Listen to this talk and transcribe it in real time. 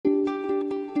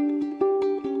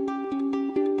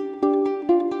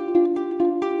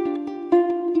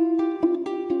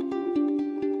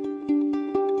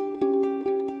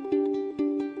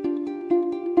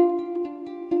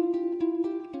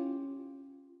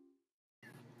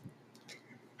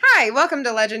Hi, welcome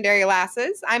to Legendary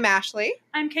Lasses. I'm Ashley.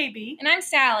 I'm KB. And I'm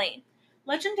Sally.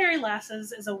 Legendary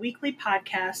Lasses is a weekly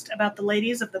podcast about the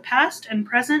ladies of the past and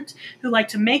present who like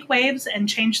to make waves and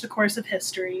change the course of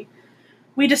history.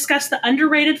 We discuss the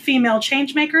underrated female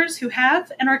changemakers who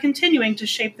have and are continuing to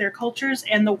shape their cultures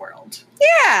and the world.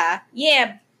 Yeah.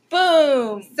 Yeah,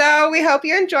 boom. So we hope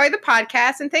you enjoy the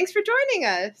podcast, and thanks for joining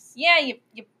us. Yeah,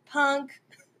 you punk.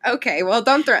 Okay, well,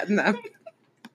 don't threaten them.